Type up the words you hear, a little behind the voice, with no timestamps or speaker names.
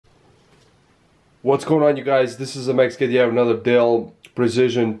What's going on, you guys? This is Max Kid. You have another Dell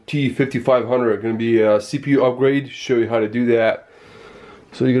Precision T5500. Going to be a CPU upgrade. Show you how to do that.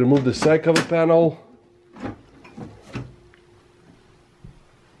 So you're going to move the side cover panel.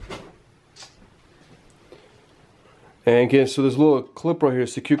 And again, so there's a little clip right here,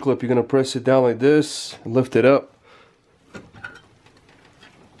 secure clip. You're going to press it down like this and lift it up.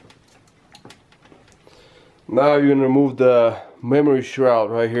 Now you're going to remove the memory shroud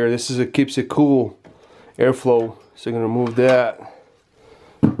right here. This is it keeps it cool, airflow. So you're going to remove that.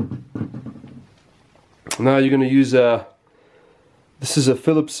 Now you're going to use this is a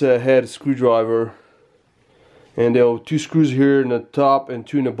Phillips head screwdriver, and there are 2 screws here in the top and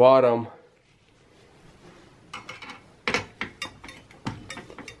 2 in the bottom.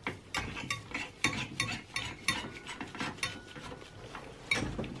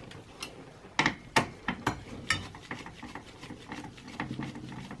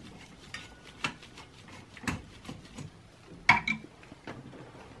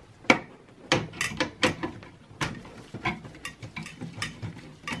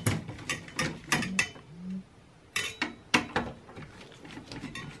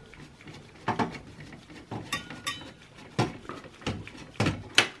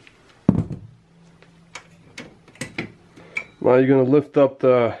 Now you're going to lift up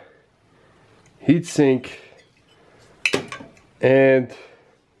the heatsink, and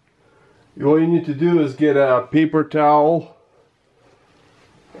all you need to do is get a paper towel,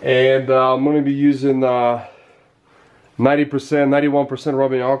 and I'm going to be using 90%, 91%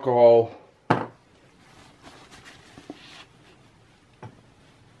 rubbing alcohol.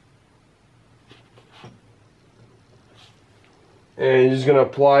 And you're just going to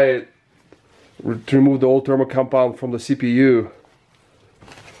apply it to remove the old thermal compound from the CPU.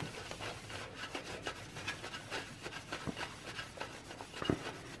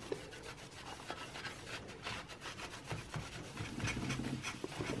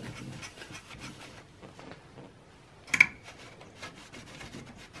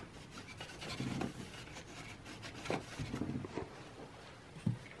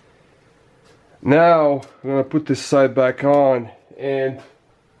 Now I'm going to put this side back on, and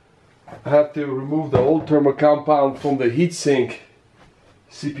I have to remove the old thermal compound from the heatsink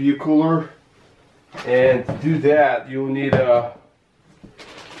CPU cooler, and to do that you'll need a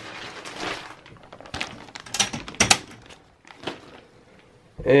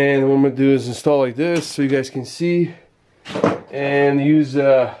and what I'm going to do is install like this so you guys can see, and use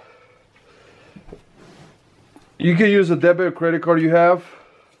you can use a debit or credit card you have,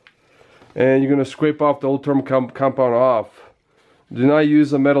 and you're going to scrape off the old thermal compound off. Do not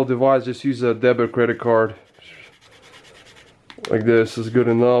use a metal device, just use a debit or credit card. Like this is good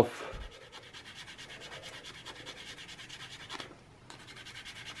enough.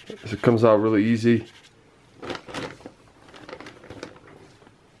 It comes out really easy.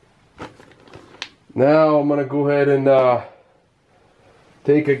 Now I'm going to go ahead and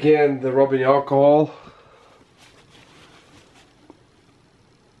take again the rubbing alcohol.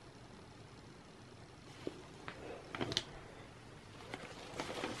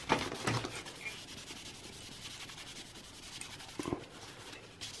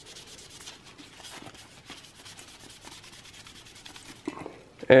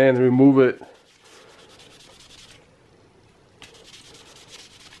 And remove it.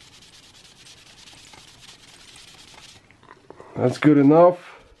 That's good enough.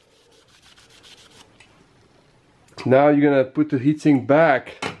 Now you're gonna put the heatsink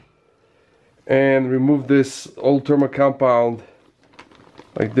back and remove this old thermal compound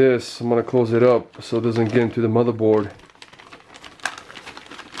like this. I'm gonna close it up so it doesn't get into the motherboard.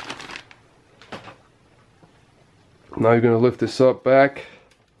 Now you're gonna lift this up back,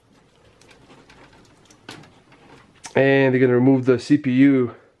 and you're going to remove the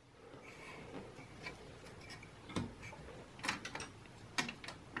CPU.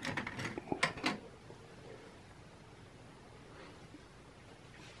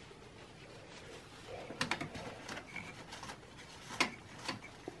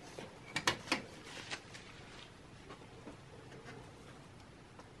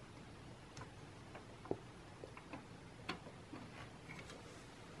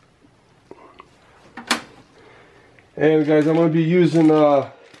 And guys, I'm going to be using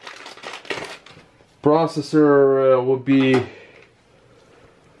processor will be,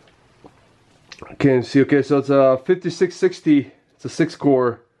 can see, okay, so it's a 5660, it's a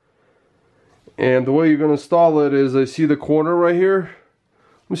 6-core, and the way you're going to install it is, I see the corner right here.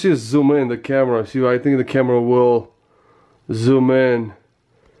 Let me see, zoom in the camera. See, I think the camera will zoom in.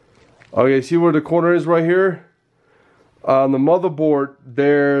 Okay, see where the corner is right here? On the motherboard,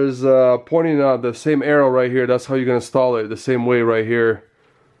 there's pointing out the same arrow right here. That's how you're gonna install it, the same way right here.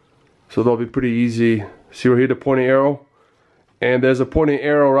 So that'll be pretty easy. See right here, the pointing arrow? And there's a pointing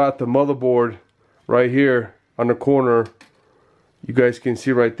arrow right at the motherboard right here on the corner. You guys can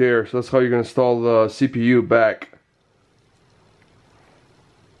see right there. So that's how you're gonna install the CPU back.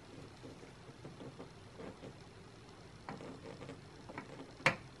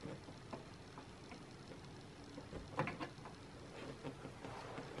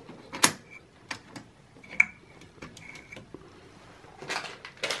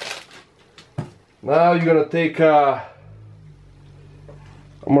 Now you're gonna take I'm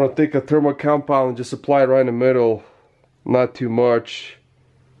gonna take a thermal compound and just apply it right in the middle, not too much.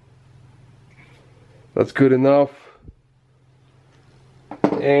 That's good enough.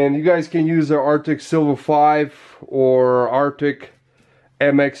 And you guys can use the Arctic Silver 5 or Arctic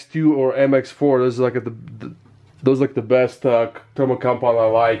MX2 or MX4. Those are like the best thermal compound I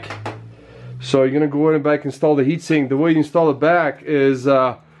like. So you're gonna go in and back install the heatsink. The way you install it back is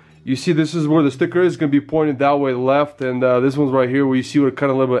you see this is where the sticker is going to be pointed that way left, and this one's right here where you see what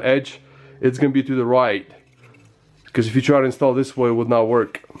kind of little edge, it's going to be to the right. Because if you try to install this way, it would not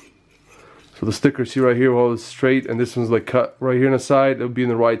work. So the sticker, see right here, well, it's straight, and this one's like cut right here on the side, it'll be on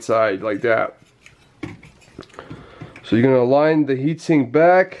the right side, like that. So you're going to align the heatsink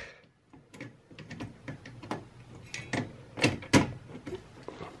back.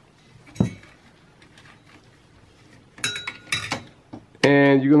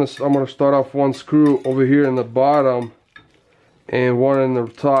 And I'm gonna start off one screw over here in the bottom and one in the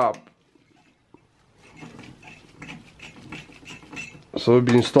top, so it'll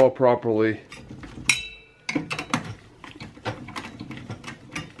be installed properly.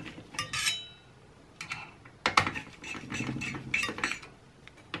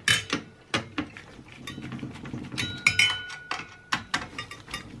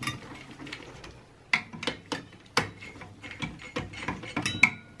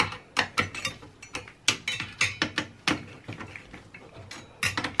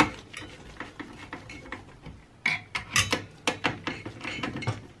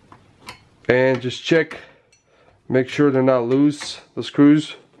 And just check, make sure they're not loose, the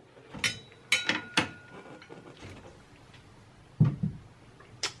screws.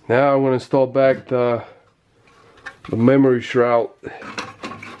 Now I'm going to install back the memory shroud.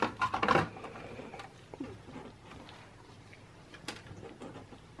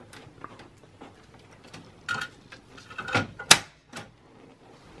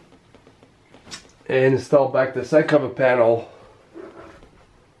 And install back the side cover panel.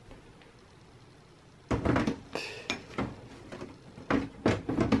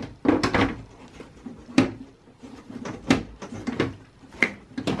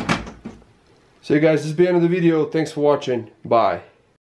 So guys, this is the end of the video. Thanks for watching. Bye.